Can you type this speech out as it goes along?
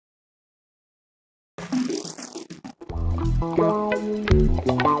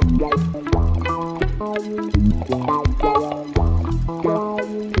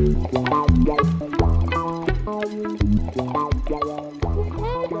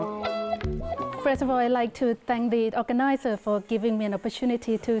First of all, I'd like to thank the organizer for giving me an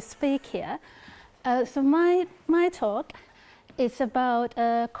opportunity to speak here. So my talk is about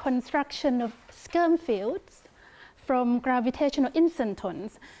construction of Skyrme fields from gravitational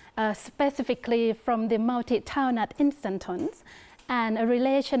instantons, specifically from the multi-Taub-NUT instantons, and a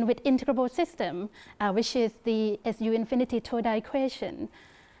relation with integrable system, which is the SU infinity Toda equation.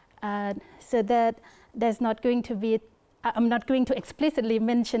 So that there's not going to be, I'm not going to explicitly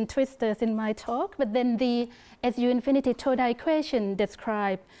mention twistors in my talk, but then the SU infinity Toda equation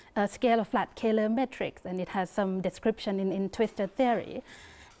describes a scalar flat Kähler matrix, and it has some description in twistor theory.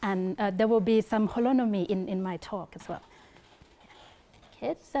 And there will be some holonomy in my talk as well.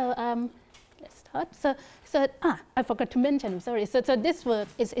 Okay, so let's start. So I forgot to mention, sorry. So this work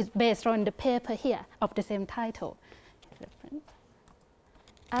is based on the paper here of the same title.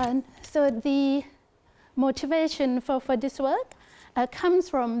 And so the motivation for this work comes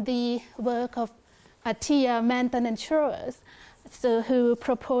from the work of Atiyah, Manton, and Schroers, who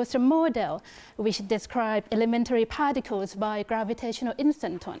proposed a model which described elementary particles by gravitational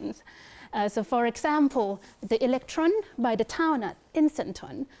instantons. So for example, the electron by the Taub-NUT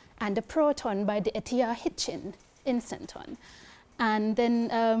instanton and the proton by the Atiyah-Hitchin instanton. And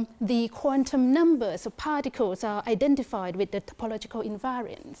then the quantum numbers of particles are identified with the topological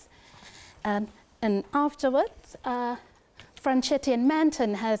invariance. And afterwards, Franchetti and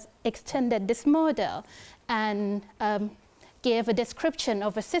Manton has extended this model and gave a description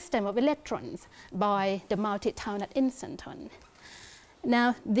of a system of electrons by the multi-Taub-NUT instanton.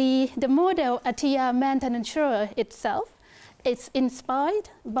 Now, the model Atiyah, Manton, and Schroer itself is inspired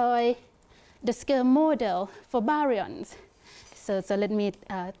by the Skyrme model for baryons. So let me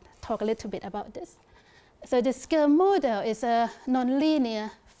talk a little bit about this. So the Skyrme model is a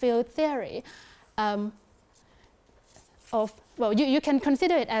nonlinear field theory well, you can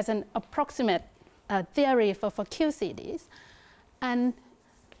consider it as an approximate theory for QCDs. And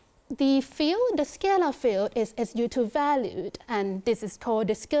the field, the scalar field, is SU2 valued, and this is called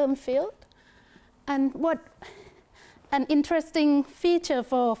the Skyrme field. And what an interesting feature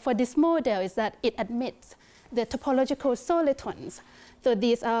for this model is that it admits the topological solitons. So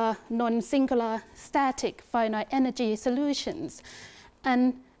these are non-singular static finite energy solutions.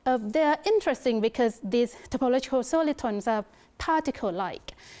 And they are interesting because these topological solitons are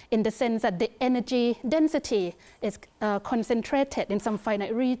particle-like in the sense that the energy density is concentrated in some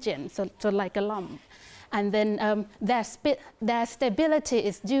finite region, so like a lump. And then their stability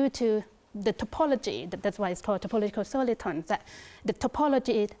is due to the topology. That's why it's called topological solitons, that the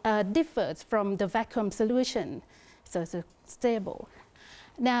topology differs from the vacuum solution, so it's stable.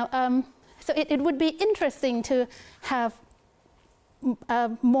 Now, so it would be interesting to have a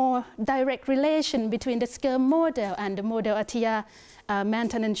more direct relation between the Skyrme model and the model Atiyah,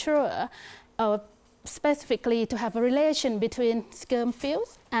 Manton, and Schroer, specifically to have a relation between Skyrme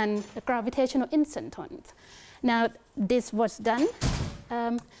fields and the gravitational instantons. Now, this was done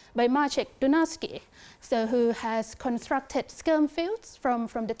by Maciej Dunowski, who has constructed Skyrme fields from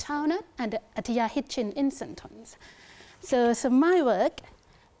the Taub-NUT and the Atiyah-Hitchin instantons. So my work,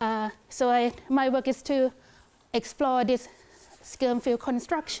 my work is to explore this Skyrme field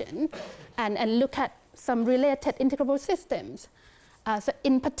construction and look at some related integrable systems. So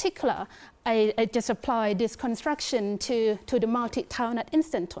in particular, I just applied this construction to the multi-Taub-NUT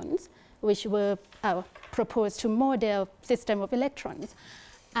instantons, which were proposed to model system of electrons.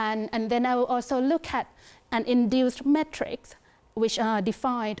 And then I will also look at an induced matrix, which are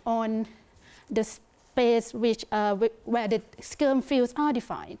defined on the space which, where the Skyrme fields are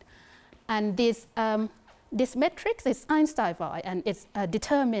defined. And this matrix is Einstein-Weyl, and it's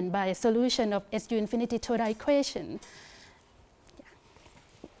determined by a solution of SU infinity Toda equation. Yeah.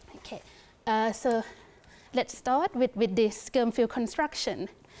 Okay, so let's start with the Skyrme field construction.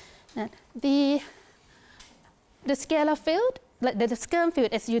 The scalar field, like the Skyrme field,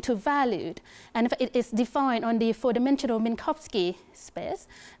 is SU2 valued, and it is defined on the four-dimensional Minkowski space.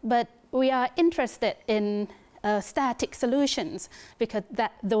 But we are interested in static solutions because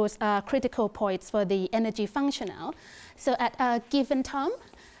those are critical points for the energy functional. So at a given time,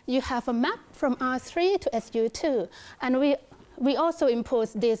 you have a map from R3 to SU2, and we also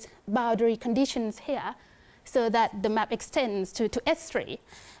impose these boundary conditions here, so that the map extends to S3,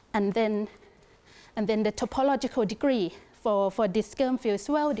 and then the topological degree for this Skyrme field is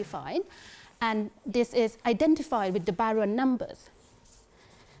well defined, and this is identified with the baryon numbers.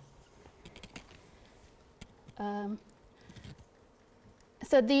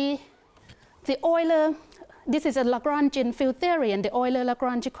 so the Euler, this is a Lagrangian field theory, and the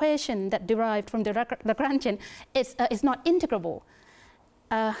Euler-Lagrange equation that derived from the Lagrangian is not integrable.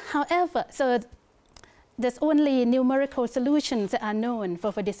 However, so there's only numerical solutions that are known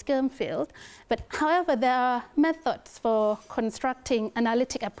for the Skyrme field, but however, there are methods for constructing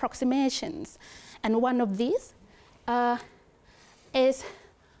analytic approximations, and one of these is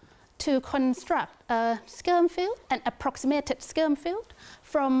to construct a Skyrme field, an approximated Skyrme field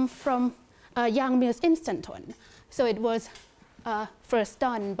from Yang-Mills instanton. So it was first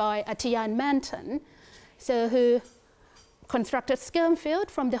done by Atiyan Manton, so who constructed Skyrme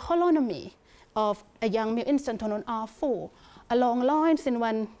field from the holonomy of a Yang-Mills instanton on R4 along lines in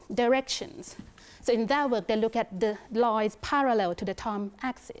one direction. So in that work, they look at the lines parallel to the time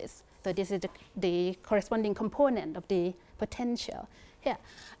axis. So this is the corresponding component of the potential here.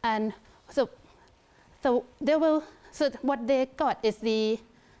 And so what they got is the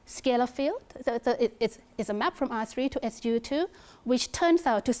scalar field. So it's a map from R3 to SU2, which turns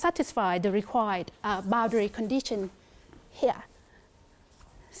out to satisfy the required boundary condition here.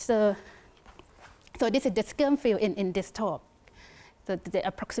 So this is the Skyrme field in this talk, the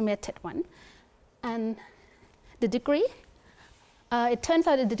approximated one. And the degree, it turns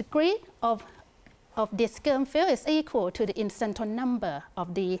out that the degree of this Skyrme field is equal to the instanton number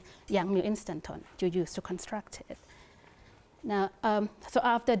of the Yang-Mills instanton you use to construct it. Now, so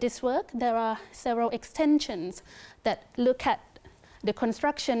after this work, there are several extensions that look at the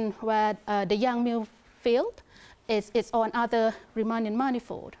construction where the Yang-Mills field is on other Riemannian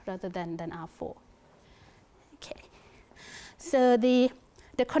manifold rather than R4. Okay. So the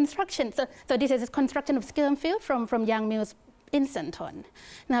construction, so this is a construction of Skyrme field from Yang-Mills instanton.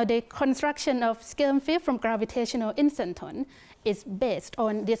 Now the construction of Skyrme field from gravitational instanton is based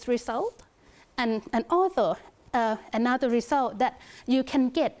on this result, and also another result that you can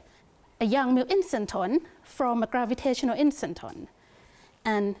get a Yang-Mills instanton from a gravitational instanton.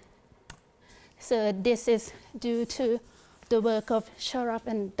 And so this is due to the work of Sharaf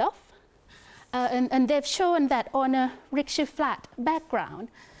and Duff. And they've shown that on a Ricci flat background,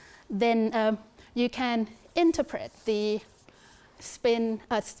 then you can interpret the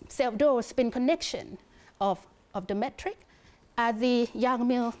self-dual spin connection of the metric as the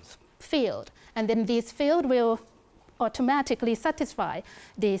Yang-Mills field. And then this field will automatically satisfy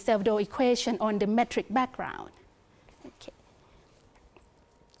the self-dual equation on the metric background. Okay.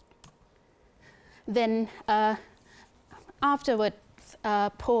 Then afterwards,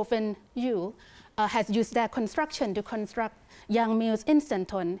 Pov and Yu has used their construction to construct Yang-Mills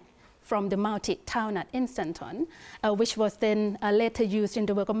instanton from the multi-Taub-NUT instanton, which was then later used in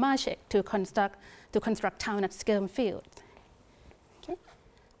the work of Maciek to construct Taub-NUT Skyrme fields. Okay.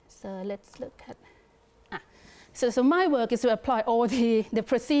 So let's look at. So my work is to apply all the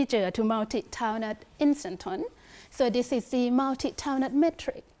procedure to multi-Taub-NUT instanton. So this is the multi-Taub-NUT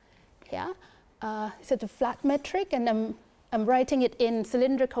metric. Yeah. So the flat metric, and I'm writing it in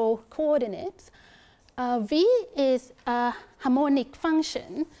cylindrical coordinates. V is a harmonic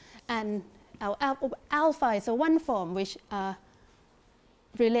function, and our alpha is a one form which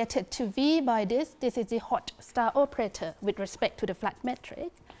related to V by this. This is the hot star operator with respect to the flat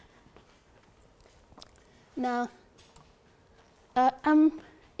metric. Now,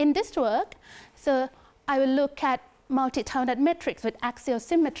 in this work, so I will look at multi-Taub-NUT metrics with axial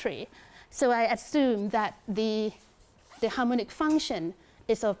symmetry. So I assume that the harmonic function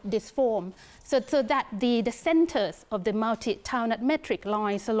is of this form, so that the centers of the multi-Taub-NUT metric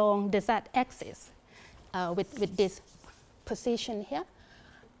lies along the z-axis with this position here.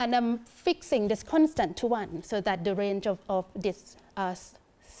 And I'm fixing this constant to 1, so that the range of this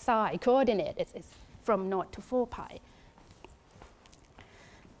psi coordinate is from 0 to 4 pi.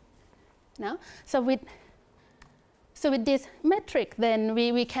 Now, so with this metric, then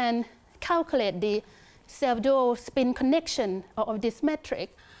we can calculate the self-dual spin connection of this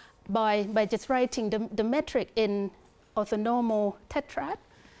metric by just writing the metric in orthonormal tetrad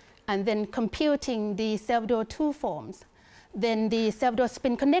and then computing the self-dual two forms. Then the self-dual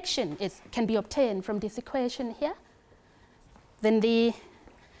spin connection can be obtained from this equation here. Then the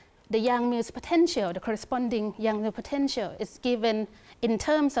Yang-Mills potential, the corresponding Yang-Mills potential, is given in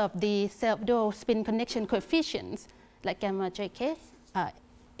terms of the self-dual spin connection coefficients, like gamma jk,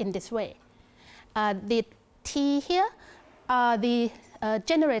 in this way. The T here are the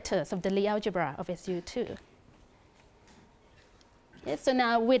generators of the Lie algebra of SU2. Okay, so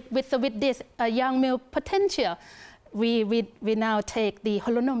now with this Yang-Mills potential, we now take the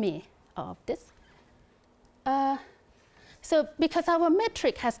holonomy of this. So because our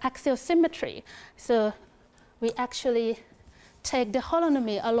metric has axial symmetry, so we actually take the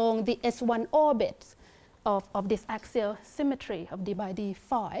holonomy along the S1 orbits of this axial symmetry of d by d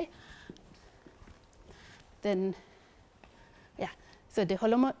phi, then, yeah, so the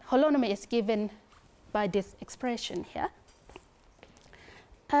holonomy is given by this expression here.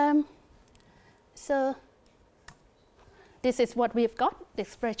 So this is what we've got, the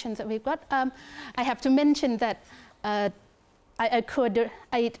expressions that we've got. I have to mention that I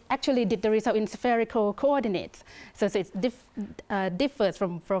actually did the result in spherical coordinates. So it differs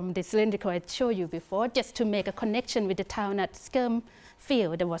from the cylindrical I showed you before, just to make a connection with the Taub-NUT Skyrme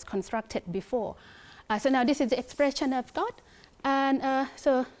field that was constructed before. So now this is the expression I've got. And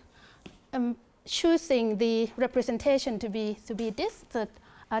so I'm choosing the representation to be this. So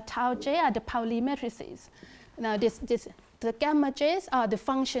tau j are the Pauli matrices. Now the gamma j's are the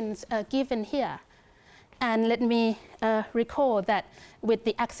functions given here. And let me recall that with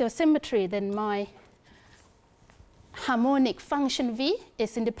the axial symmetry, then my harmonic function v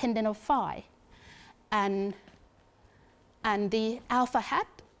is independent of phi. And the alpha hat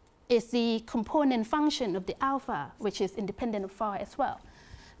is the component function of the alpha, which is independent of phi as well.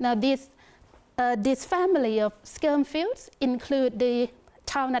 Now this family of Skyrme fields include the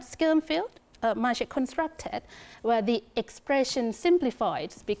Taub-NUT Skyrme field, Marchek constructed, where the expression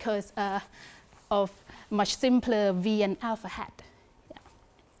simplifies because of much simpler v and alpha hat. Yeah.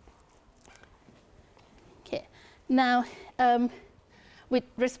 Okay. Now, with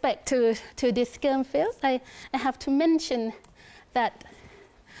respect to these Skyrme fields, I have to mention that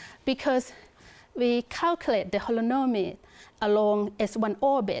because we calculate the holonomy along S1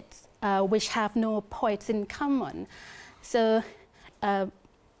 orbits, which have no points in common, so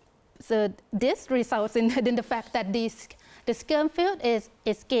this results in the fact that the Skyrme field is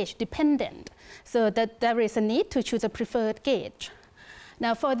gauge dependent, so that there is a need to choose a preferred gauge.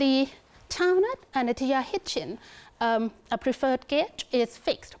 Now for the Taub-NUT and the Hitchin, a preferred gauge is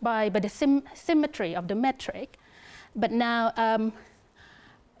fixed by the symmetry of the metric, but now,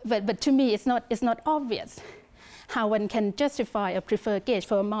 but to me it's not obvious how one can justify a preferred gauge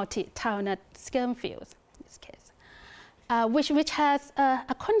for a multi-Taub-NUT Skyrme fields in this case. Which has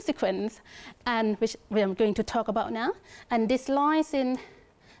a consequence, and which we are going to talk about now, and this lies in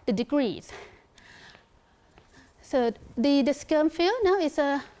the degrees. So the Skyrme field now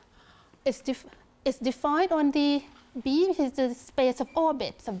is defined on the B, which is the space of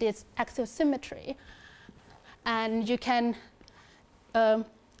orbits of this axial symmetry, and you can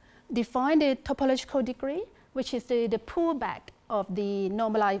define the topological degree, which is the pullback of the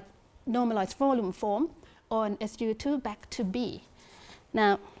normalized volume form on SU2 back to B.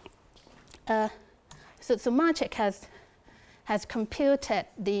 Now, so Marchek has computed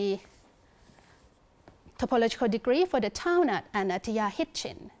the topological degree for the Taub-NUT and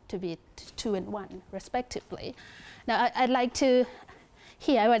Hitchin to be 2 and 1, respectively. Now, I'd like to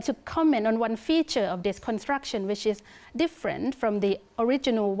comment on one feature of this construction, which is different from the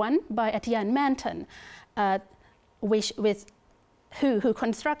original one by Atiyah and Manton, who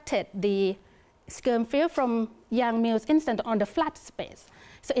constructed the Skyrme field from Yang-Mills instant on the flat space.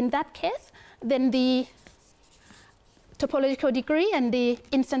 So in that case, then the topological degree and the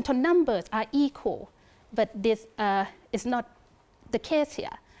instanton numbers are equal, but this is not the case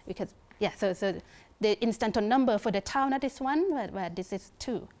here, because so the instanton number for the Taub-NUT is 1, where this is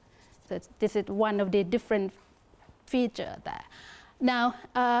 2. So this is one of the different features there. Now,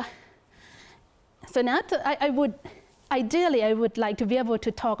 so now ideally, I would like to be able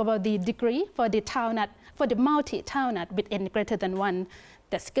to talk about the degree for the Taub-NUT, for the multi-Taub-NUT with n greater than 1,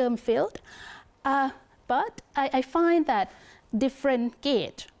 the Skyrme field. But I find that different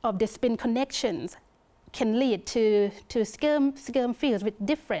gauge of the spin connections can lead to Skyrme fields with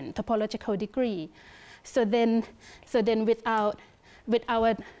different topological degree. So then with our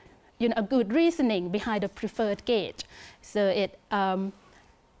a good reasoning behind the preferred gauge, so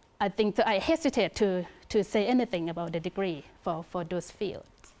I think that I hesitate to say anything about the degree for those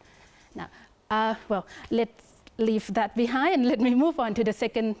fields. Now, well, let's leave that behind and let me move on to the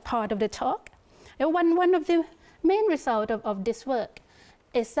second part of the talk. One of the main results of this work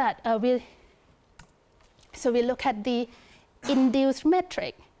is that we look at the induced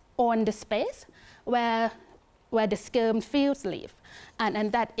metric on the space where the Skyrme fields live,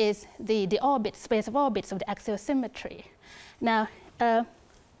 and that is the space of orbits of the axial symmetry. Now,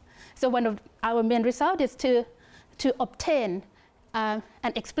 so one of our main results is to obtain an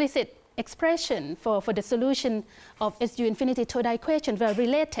explicit expression for the solution of SU infinity Toda equation were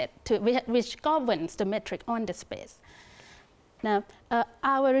related to which governs the metric on the space. Now,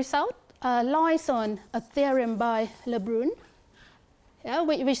 our result lies on a theorem by Lebrun,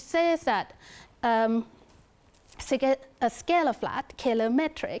 which says that a scalar flat, Kähler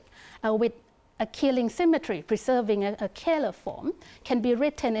metric, with a Killing symmetry preserving a Kähler form can be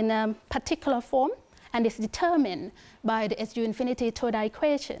written in a particular form and is determined by the SU infinity Toda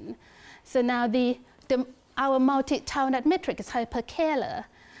equation. So now our multi-Taub-NUT metric is hyper-Kähler.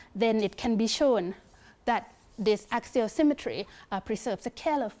 Then it can be shown that this axial symmetry preserves a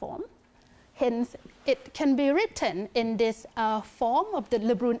Kähler form. Hence, it can be written in this form of the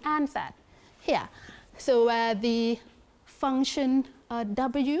Lebrun ansatz here. So the function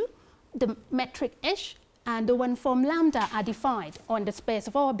W, the metric H, and the one form lambda are defined on the space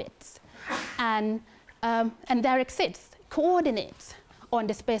of orbits. And there exists coordinates on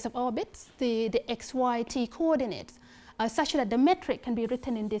the space of orbits, the x, y, t coordinates, such that the metric can be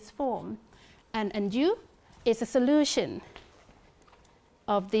written in this form. And U is a solution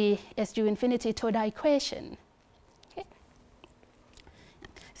of the SU infinity Toda equation. Okay.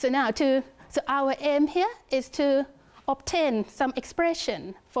 So now so our aim here is to obtain some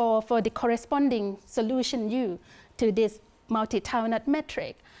expression for the corresponding solution U to this multi-Taub-NUT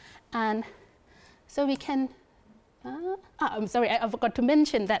metric. And so we can, I'm sorry, I forgot to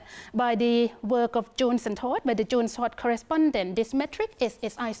mention that by the work of Jones and Todd, by the Jones-Todd correspondence, this metric is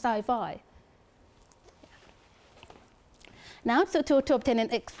Einstein-Weyl. Now, so to obtain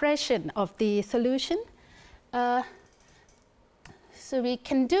an expression of the solution, so we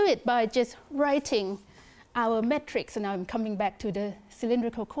can do it by just writing our metric. So now I'm coming back to the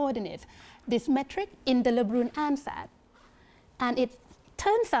cylindrical coordinates. This metric in the Lebrun ansatz. And it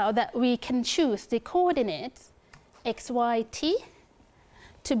turns out that we can choose the coordinates x, y, t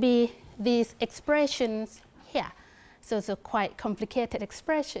to be these expressions here. So it's a quite complicated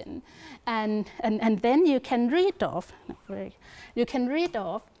expression. And then you can read off,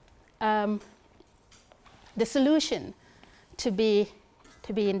 the solution to be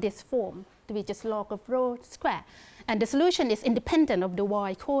in this form, to be just log of rho square. And the solution is independent of the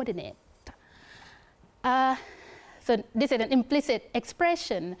y coordinate. So this is an implicit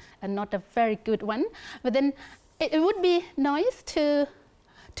expression and not a very good one. But then it would be nice to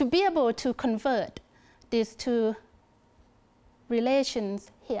be able to convert these two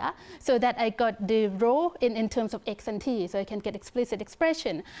relations here so that I got the rho in terms of x and t, so I can get explicit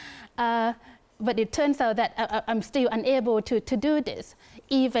expression. But it turns out that I'm still unable to do this,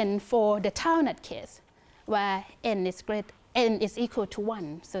 even for the Taub-NUT case, where n is equal to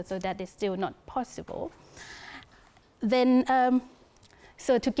 1, so that is still not possible. Then,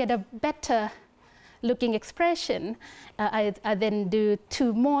 so to get a better looking expression, I then do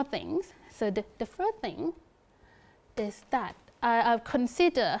two more things. So the first thing is that I'll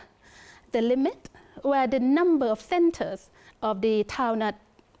consider the limit where the number of centers of the Taub-NUT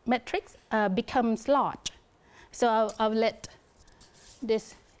matrix becomes large. So I'll let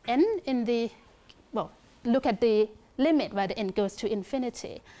this n in the, well, look at the limit where the n goes to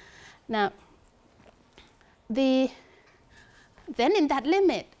infinity. Now, then in that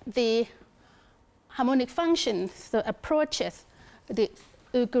limit, the harmonic function so approaches the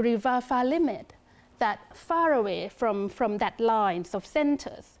Uguri-Weyl limit that far away from that lines of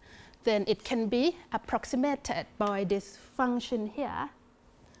centers, then it can be approximated by this function here.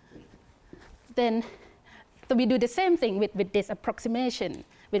 Then so we do the same thing with this approximation,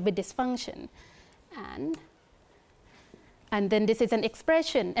 with this function. And then this is an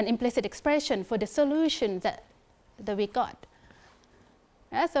expression, an implicit expression for the solution that we got.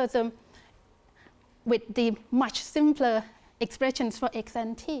 So with the much simpler expressions for x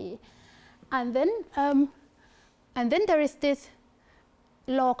and t. And then there is this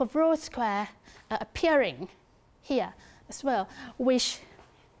log of rho square appearing here as well, which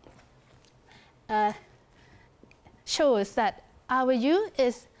shows that our u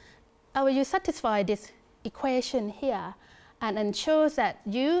satisfies this equation here, and shows that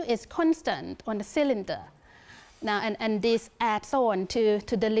u is constant on the cylinder. Now, and this adds on to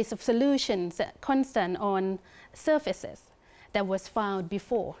the list of solutions constant on surfaces that was found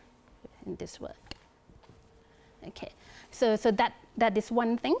before in this work. Okay, so that is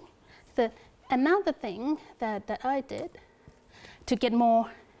one thing. So another thing that I did to get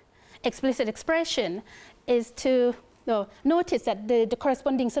more explicit expression is to notice that the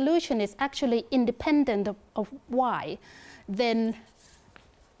corresponding solution is actually independent of y. Then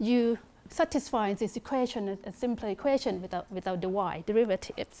you satisfy this equation, a simpler equation without the y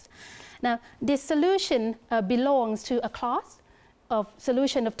derivatives. Now, this solution belongs to a class of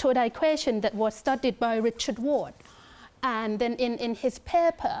solution of Toda equation that was studied by Richard Ward. And then in his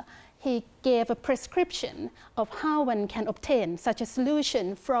paper, he gave a prescription of how one can obtain such a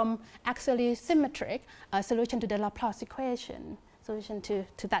solution from axially symmetric solution to the Laplace equation. solution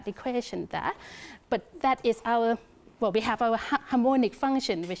to that equation there. But that is our, well, we have our harmonic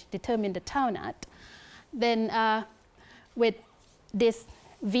function which determine the Tau-NUT. Then with this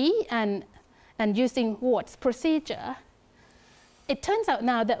V and using Watt's procedure, it turns out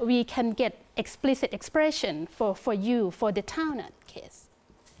now that we can get explicit expression for U for the Tau-NUT case.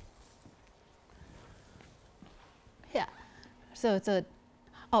 Yeah. So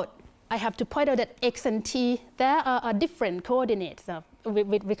oh, I have to point out that X and T there are different coordinates.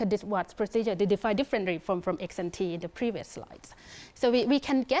 We could this Watt's procedure to define differently from X and T in the previous slides. So we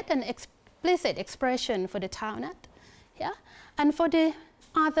can get an explicit expression for the Tau-NUT. Yeah. And for the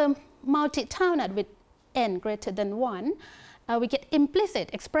other multi-Tau-NUT with n greater than 1, we get implicit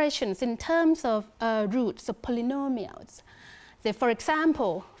expressions in terms of roots of polynomials. So for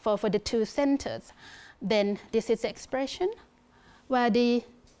example, for the two centers, then this is the expression where the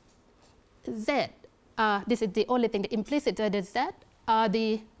z, this is the only thing, the implicit the z are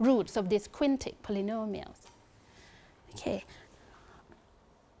the roots of these quintic polynomials. Okay,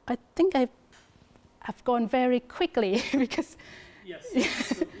 I think I've gone very quickly because yes.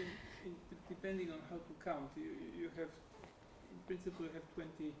 So depending on how to count, you have, in principle, you have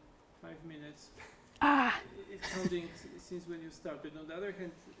 25 minutes. Counting since when you started. On the other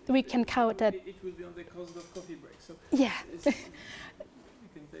hand, we can count that. It will be on the cost of coffee break. So yeah, you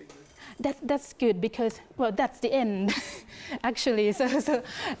can take that. That's good because, well, that's the end, actually. So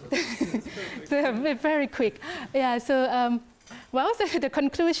very quick. Yeah. So well, so the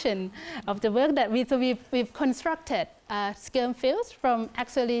conclusion of the work that we've constructed Skyrme fields from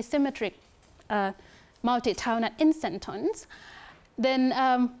axially symmetric multi-Tau-NUT instantons. Then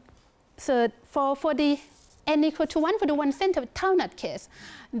so for the n equal to 1 for the one center Tau-NUT case,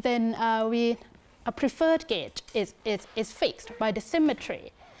 then a preferred gauge is fixed by the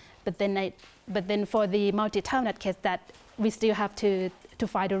symmetry. But then for the multi-Tau-NUT case, that we still have to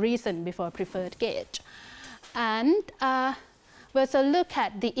find a reason before a preferred gauge. And we'll also look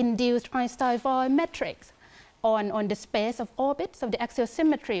at the induced Einstein-Weyl metrics on the space of orbits of the axial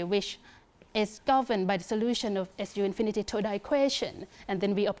symmetry, which is governed by the solution of SU infinity Toda equation, and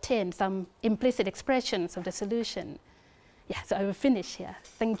then we obtain some implicit expressions of the solution. Yeah, so I will finish here.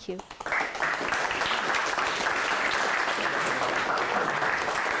 Thank you.